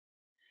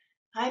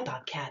Hi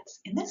Bobcats.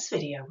 In this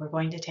video, we're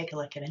going to take a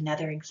look at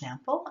another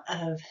example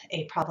of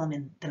a problem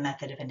in the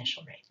method of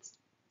initial rates.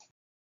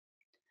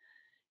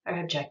 Our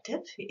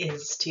objective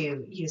is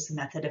to use the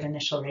method of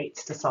initial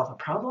rates to solve a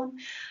problem.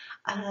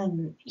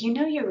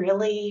 You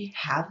really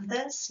have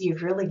this,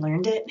 you've really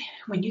learned it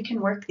when you can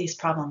work these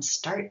problems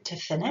start to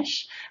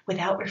finish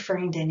without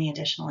referring to any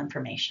additional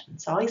information.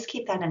 So always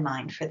keep that in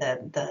mind for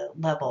the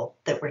level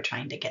that we're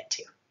trying to get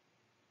to.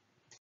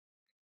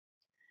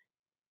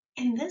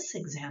 In this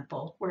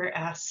example, we're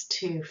asked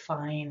to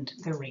find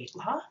the rate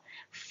law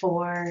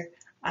for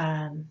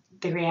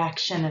the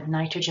reaction of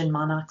nitrogen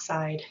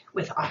monoxide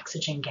with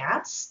oxygen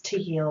gas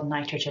to yield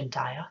nitrogen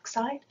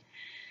dioxide.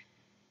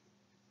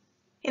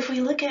 If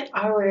we look at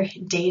our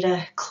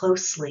data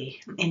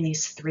closely in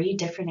these three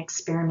different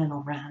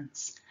experimental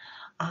runs,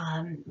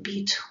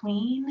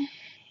 between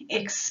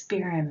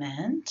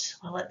experiment,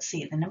 well, let's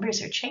see, the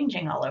numbers are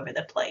changing all over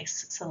the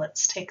place, so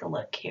let's take a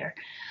look here.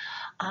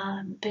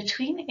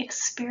 Between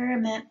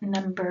experiment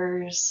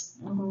numbers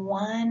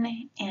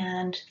 1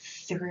 and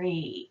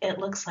 3, it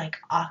looks like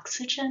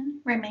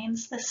oxygen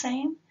remains the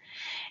same.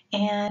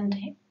 And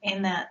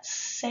in that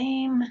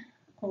same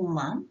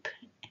lump,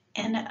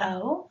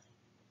 NO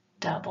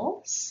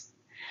doubles.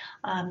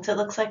 So it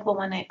looks like we'll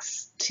want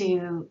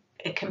to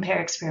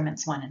compare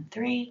experiments 1 and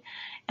 3,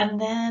 and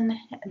then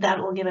that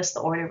will give us the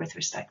order with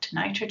respect to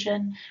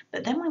nitrogen.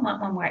 But then we want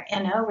one where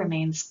NO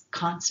remains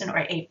constant,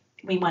 or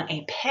we want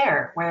a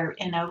pair where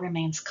NO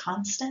remains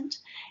constant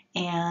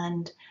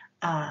and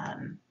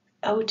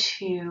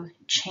O2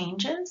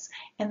 changes,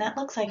 and that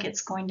looks like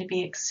it's going to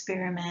be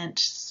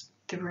experiment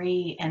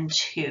 3 and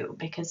 2,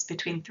 because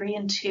between 3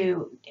 and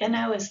 2,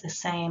 NO is the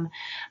same,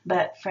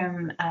 but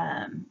from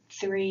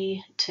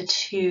 3 to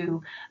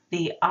 2,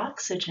 the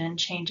oxygen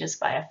changes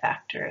by a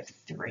factor of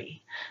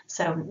 3.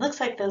 So it looks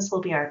like those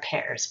will be our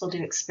pairs. We'll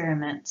do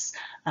experiments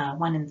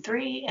 1 and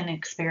 3 and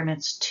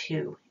experiments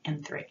 2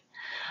 and 3.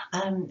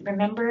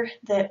 Remember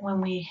that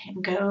when we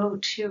go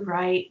to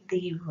write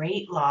the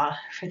rate law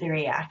for the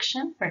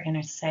reaction, we're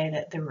going to say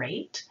that the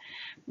rate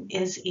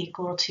is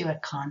equal to a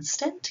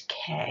constant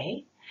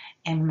K,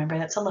 and remember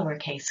that's a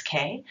lowercase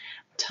k,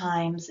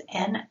 times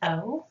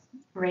NO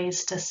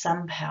raised to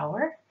some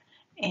power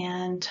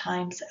and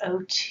times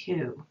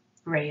O2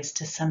 raised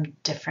to some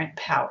different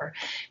power.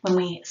 When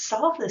we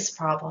solve this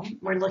problem,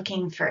 we're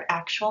looking for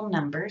actual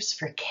numbers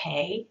for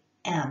K,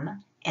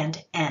 M,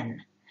 and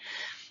N.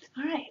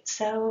 All right,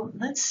 so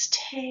let's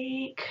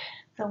take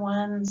the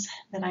ones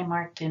that I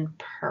marked in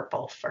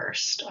purple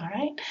first, all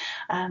right?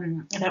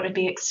 That would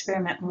be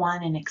experiment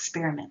 1 and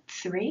experiment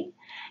 3.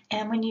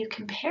 And when you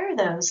compare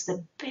those,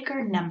 the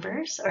bigger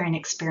numbers are in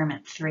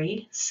experiment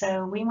 3.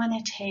 So we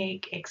want to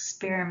take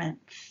experiment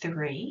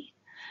 3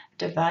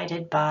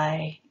 divided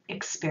by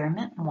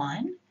experiment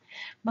 1.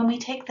 When we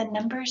take the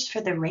numbers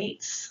for the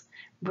rates,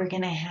 we're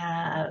going to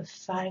have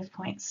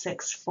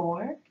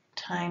 5.64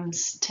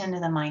 times 10 to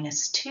the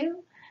minus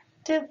 2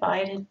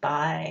 divided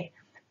by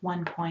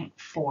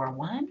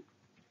 1.41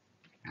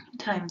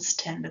 times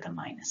 10 to the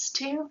minus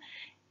 2.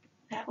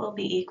 That will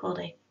be equal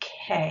to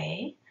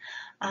K.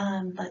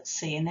 Let's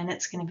see, and then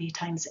it's going to be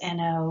times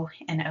NO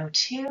and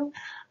O2.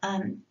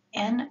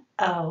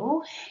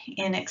 NO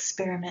in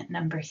experiment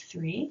number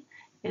 3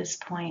 is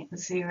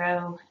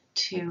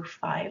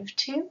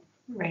 0.0252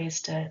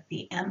 raised to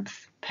the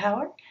nth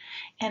power,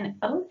 and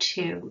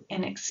O2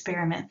 in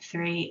experiment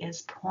 3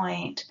 is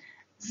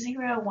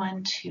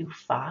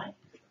 0.0125,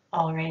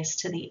 all raised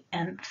to the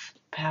nth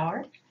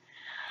power.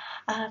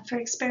 For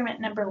experiment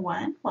number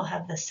 1, we'll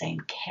have the same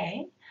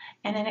K,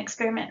 and in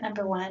experiment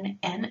number 1,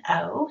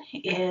 NO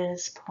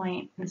is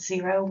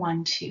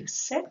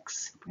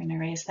 0.0126. We're going to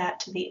raise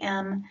that to the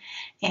M,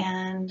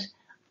 and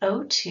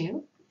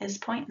O2 is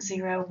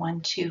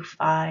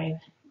 0.0125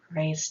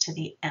 raised to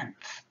the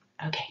nth.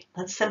 Okay,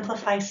 let's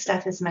simplify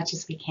stuff as much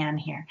as we can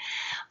here.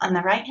 On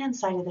the right-hand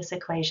side of this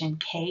equation,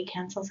 K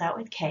cancels out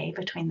with K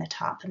between the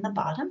top and the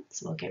bottom,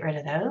 so we'll get rid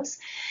of those.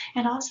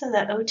 And also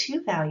the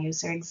O2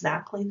 values are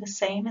exactly the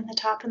same in the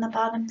top and the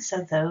bottom,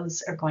 so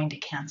those are going to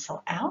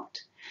cancel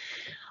out.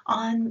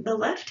 On the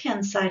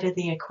left-hand side of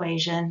the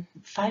equation,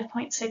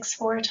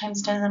 5.64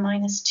 times 10 to the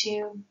minus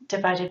 2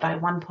 divided by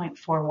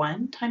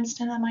 1.41 times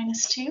 10 to the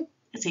minus 2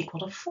 is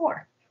equal to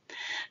 4.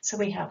 So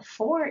we have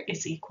 4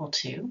 is equal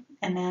to,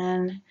 and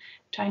then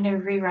trying to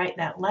rewrite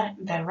that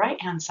the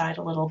right-hand side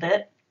a little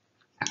bit,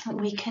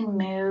 we can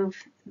move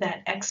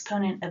that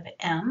exponent of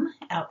m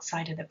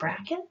outside of the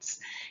brackets,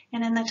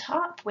 and in the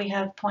top we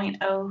have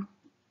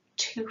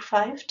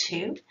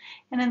 0.0252,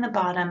 and in the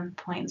bottom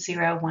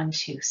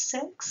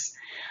 0.0126.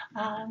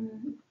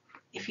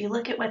 If you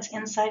look at what's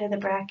inside of the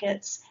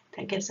brackets,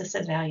 that gives us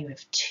a value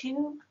of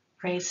 2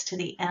 raised to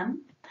the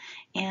m.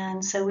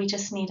 And so we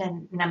just need a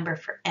number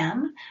for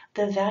m.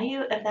 The value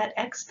of that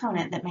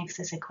exponent that makes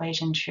this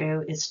equation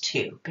true is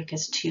 2,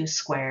 because 2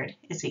 squared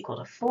is equal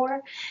to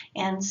 4.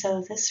 And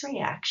so this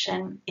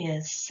reaction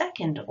is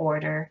second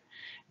order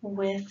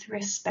with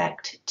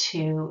respect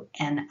to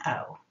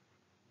NO.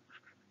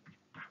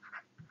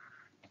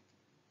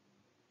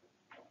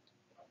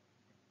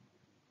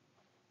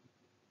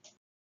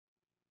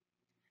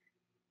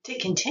 To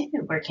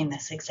continue working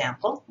this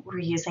example, we're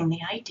using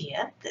the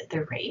idea that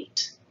the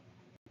rate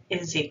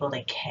is equal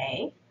to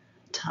K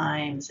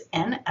times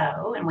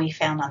NO, and we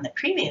found on the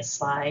previous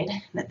slide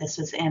that this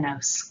was NO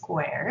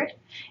squared,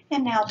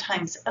 and now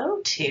times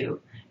O2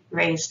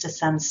 raised to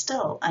some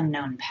still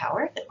unknown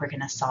power that we're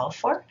going to solve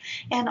for,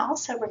 and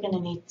also we're going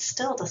to need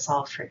still to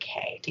solve for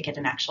K to get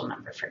an actual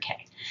number for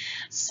K.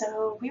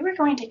 So we were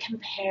going to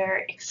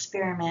compare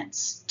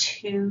experiments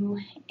 2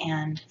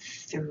 and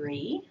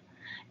 3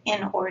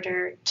 in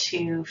order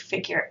to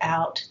figure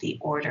out the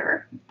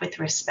order with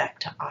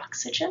respect to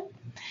oxygen.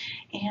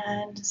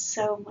 And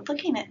so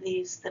looking at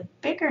these, the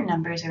bigger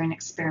numbers are in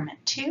experiment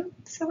 2.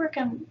 So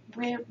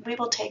we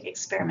will take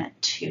experiment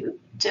 2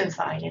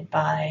 divided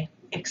by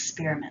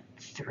experiment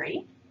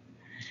 3.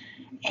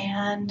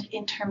 And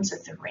in terms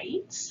of the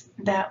rates,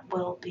 that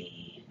will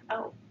be,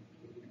 oh,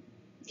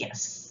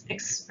 yes,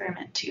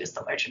 experiment 2 is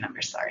the larger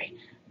number, sorry.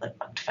 That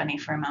looked funny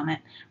for a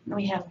moment.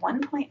 We have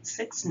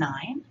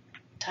 1.69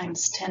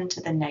 times 10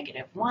 to the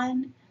negative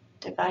 1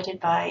 divided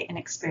by, in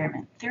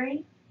experiment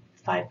 3,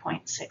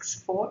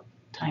 5.64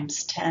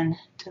 times 10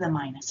 to the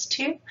minus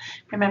 2.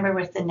 Remember,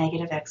 with the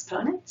negative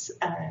exponents,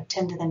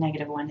 10 to the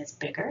negative 1 is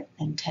bigger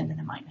than 10 to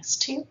the minus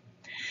 2.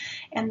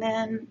 And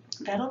then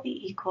that'll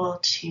be equal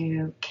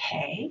to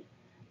K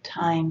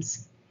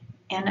times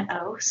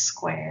NO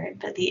squared,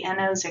 but the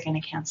NOs are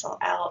going to cancel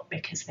out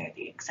because they're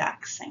the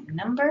exact same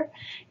number,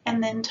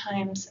 and then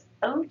times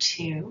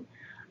O2.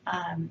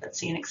 Let's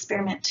see, in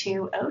experiment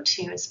 2,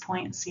 O2 is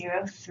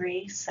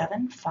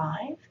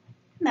 0.0375, and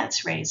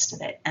that's raised to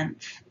the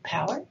nth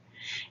power.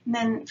 And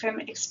then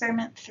from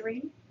experiment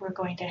 3, we're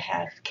going to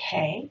have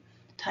K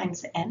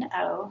times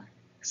NO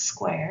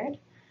squared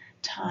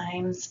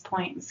times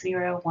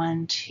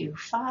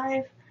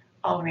 0.0125,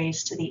 all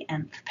raised to the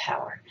nth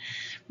power.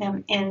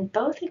 Now, in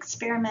both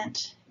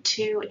experiment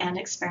 2 and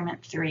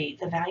experiment 3,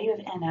 the value of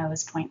NO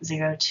is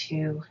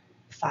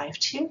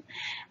 0.0252.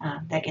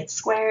 That gets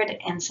squared,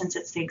 and since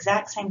it's the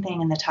exact same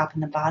thing in the top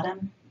and the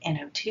bottom,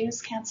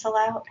 NO2's cancel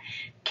out.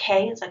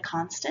 K is a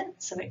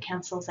constant, so it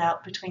cancels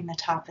out between the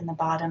top and the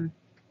bottom.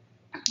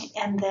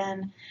 And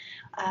then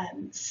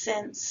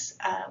since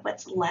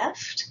what's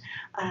left,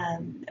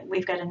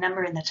 we've got a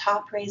number in the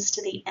top raised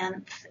to the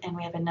nth, and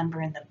we have a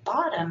number in the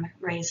bottom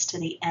raised to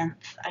the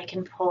nth, I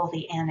can pull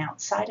the n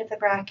outside of the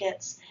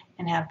brackets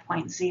and have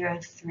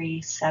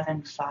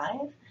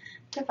 0.0375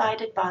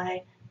 divided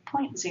by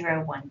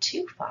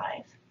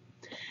 0.0125.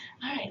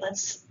 All right,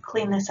 let's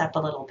clean this up a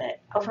little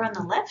bit. Over on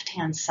the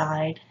left-hand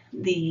side,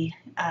 the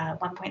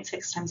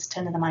 1.6 times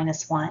 10 to the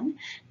minus 1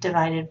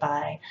 divided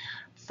by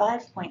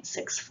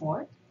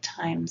 5.64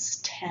 times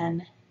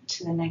 10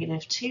 to the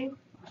negative 2.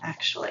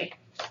 Actually,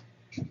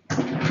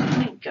 let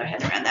me go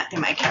ahead and run that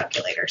through my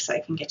calculator so I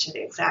can get you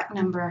the exact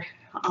number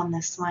on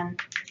this one.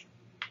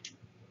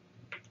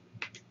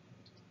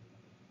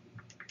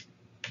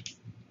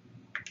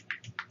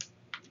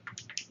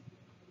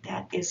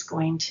 That is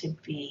going to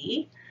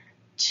be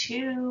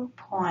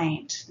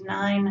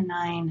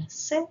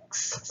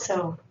 2.996,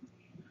 so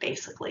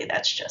basically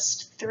that's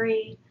just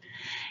 3.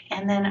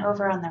 And then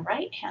over on the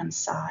right-hand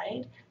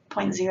side,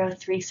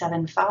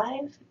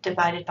 0.0375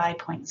 divided by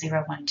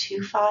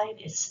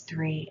 0.0125 is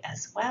 3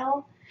 as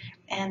well,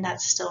 and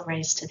that's still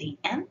raised to the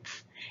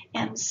nth.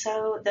 And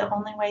so the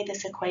only way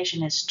this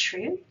equation is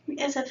true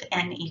is if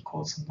n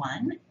equals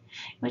 1,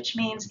 which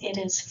means it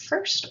is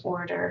first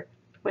order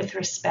with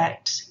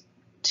respect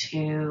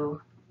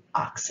to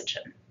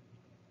oxygen.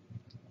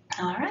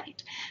 All right,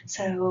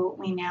 so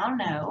we now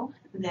know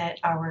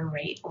that our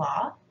rate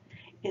law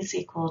is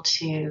equal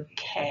to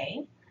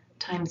K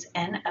times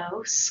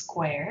NO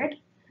squared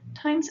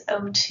times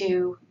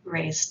O2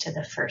 raised to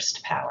the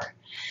first power.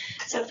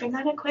 So from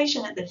that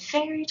equation at the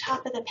very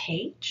top of the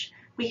page,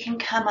 we can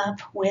come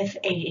up with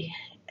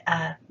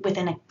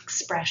an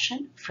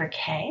expression for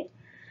K.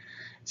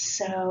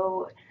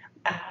 So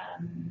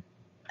I'm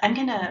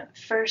going to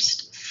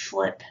first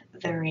flip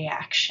the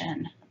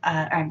reaction,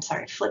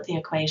 flip the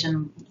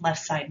equation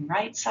left side and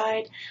right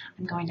side.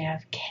 I'm going to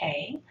have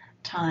K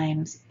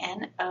times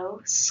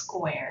NO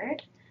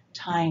squared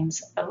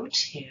times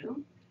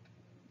O2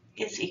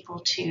 is equal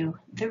to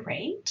the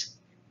rate.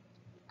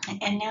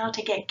 And now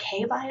to get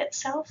K by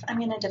itself, I'm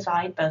going to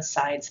divide both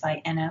sides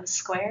by NO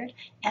squared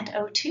and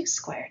O2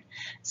 squared.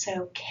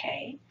 So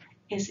K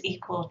is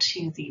equal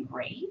to the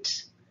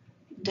rate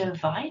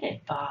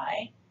divided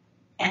by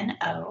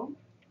NO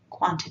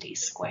quantity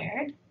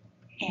squared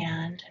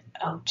and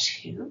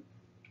O2.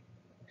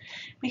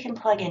 We can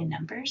plug in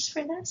numbers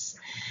for this.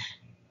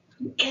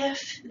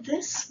 If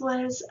this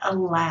was a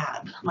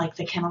lab, like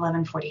the Chem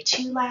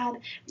 1142 lab,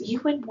 you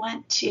would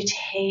want to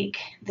take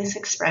this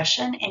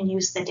expression and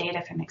use the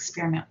data from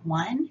experiment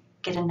 1,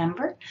 get a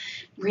number,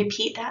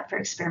 repeat that for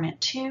experiment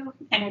 2,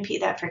 and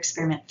repeat that for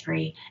experiment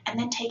 3, and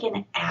then take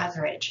an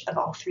average of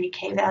all 3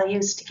 K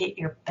values to get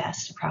your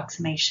best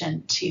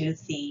approximation to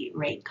the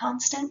rate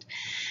constant.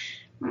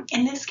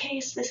 In this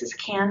case, this is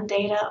canned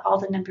data. All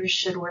the numbers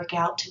should work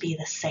out to be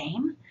the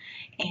same.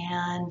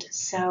 And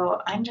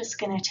so I'm just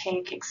going to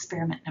take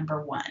experiment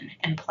number 1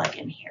 and plug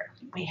in here.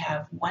 We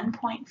have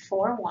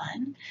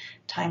 1.41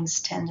 times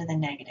 10 to the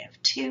negative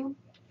 2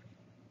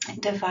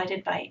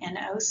 divided by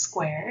NO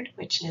squared,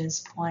 which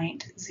is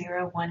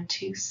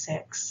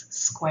 0.0126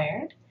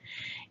 squared,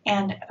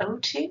 and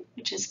O2,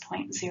 which is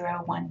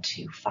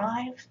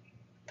 0.0125.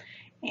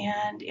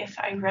 And if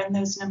I run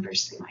those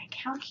numbers through my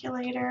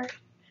calculator,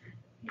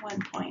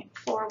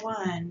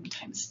 1.41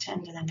 times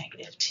 10 to the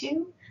negative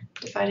 2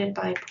 divided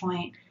by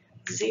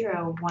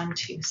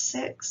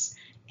 0.0126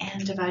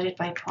 and divided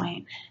by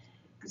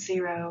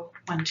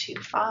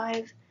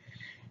 0.0125,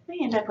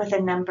 we end up with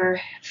a number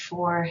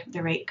for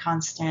the rate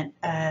constant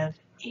of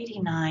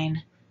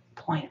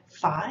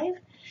 89.5.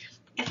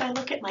 If I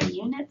look at my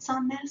units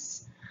on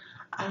this,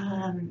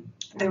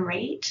 the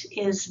rate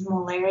is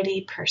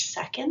molarity per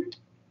second.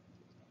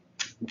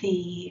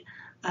 The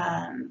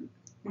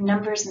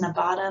numbers in the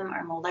bottom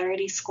are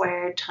molarity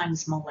squared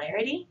times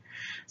molarity.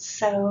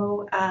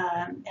 So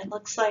it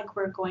looks like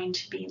we're going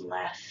to be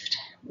left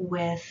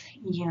with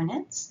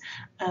units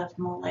of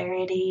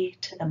molarity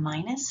to the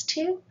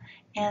 -2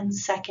 and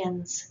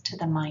seconds to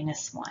the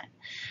 -1.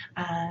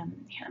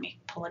 Let me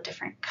pull a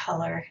different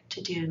color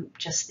to do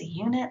just the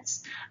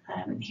units.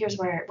 Here's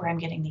where I'm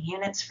getting the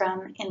units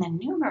from. In the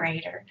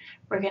numerator,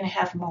 we're going to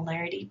have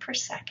molarity per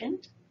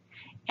second.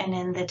 And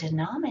in the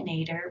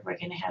denominator, we're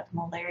going to have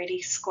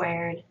molarity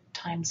squared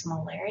times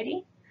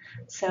molarity.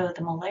 So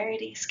the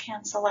molarities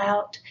cancel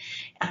out.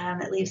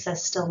 It leaves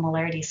us still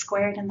molarity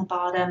squared in the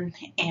bottom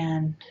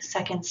and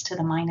seconds to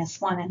the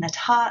 -1 in the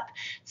top.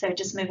 So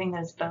just moving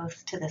those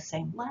both to the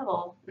same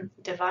level,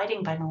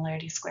 dividing by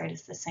molarity squared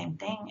is the same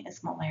thing as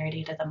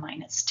molarity to the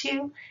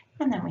 -2.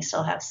 And then we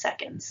still have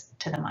seconds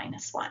to the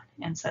 -1.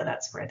 And so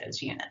that's where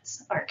those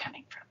units are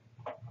coming from.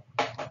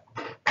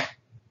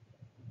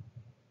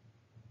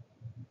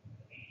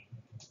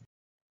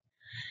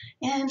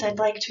 And I'd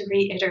like to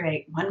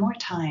reiterate one more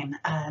time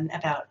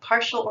about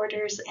partial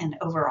orders and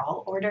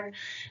overall order.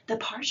 The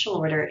partial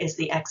order is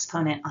the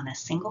exponent on a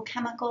single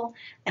chemical,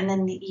 and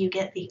then you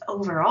get the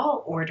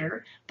overall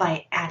order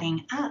by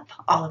adding up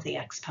all of the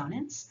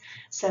exponents.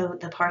 So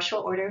the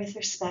partial order with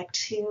respect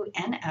to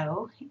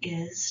NO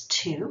is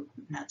 2,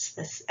 and that's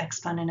this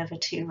exponent of a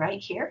 2 right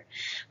here.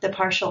 The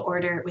partial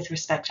order with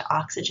respect to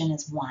oxygen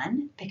is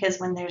 1, because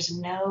when there's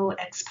no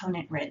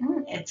exponent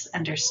written, it's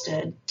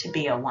understood to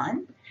be a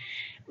 1.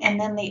 And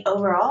then the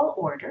overall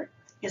order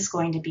is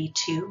going to be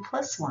 2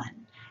 plus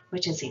 1,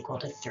 which is equal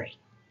to 3.